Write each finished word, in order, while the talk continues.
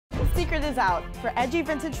secret is out. For edgy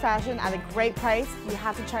vintage fashion at a great price, you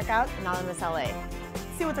have to check out Anonymous LA.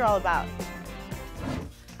 See what they're all about.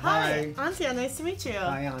 Hi, Antia, nice to meet you.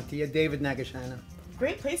 Hi, Antia. David Nagashana.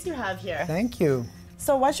 Great place you have here. Thank you.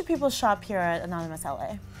 So why should people shop here at Anonymous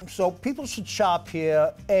LA? So people should shop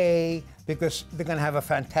here, A, because they're going to have a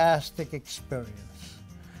fantastic experience.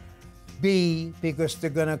 B, because they're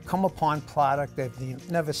going to come upon product that they've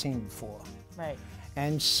never seen before. Right.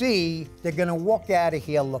 And C, they're going to walk out of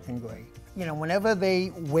here looking great. You know, whenever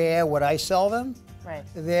they wear what I sell them, right,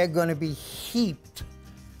 they're going to be heaped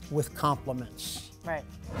with compliments. Right.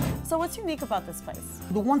 So what's unique about this place?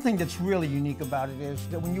 The one thing that's really unique about it is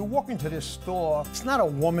that when you walk into this store, it's not a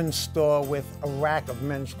woman's store with a rack of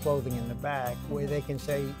men's clothing in the back where they can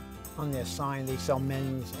say on their sign they sell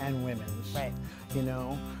men's and women's. Right. You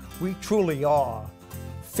know, we truly are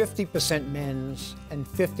 50% men's and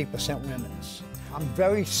 50% women's. I'm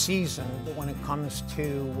very seasoned when it comes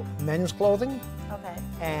to men's clothing. Okay.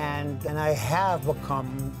 And I have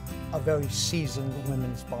become a very seasoned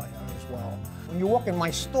women's buyer as well. When you walk in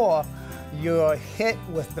my store, you're hit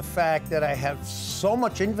with the fact that I have so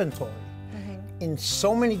much inventory in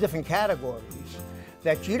so many different categories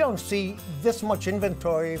that you don't see this much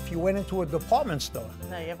inventory if you went into a department store.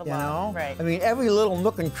 No, you have a lot. know? Right. I mean, every little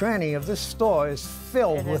nook and cranny of this store is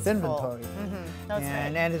filled with inventory. That's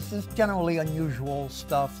right. And it's just generally unusual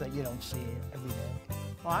stuff that you don't see every day.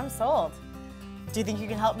 Well, I'm sold. Do you think you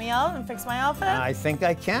can help me out and fix my outfit? I think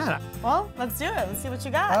I can. Well, let's do it. Let's see what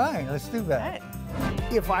you got. All right, let's do that. All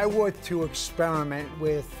right. If I were to experiment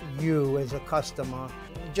with you as a customer,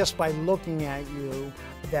 just by looking at you,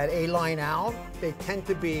 that A-line out, they tend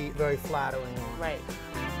to be very flattering on. Right.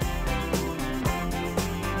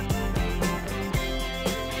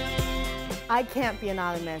 I can't be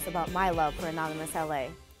anonymous about my love for Anonymous LA.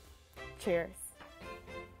 Cheers.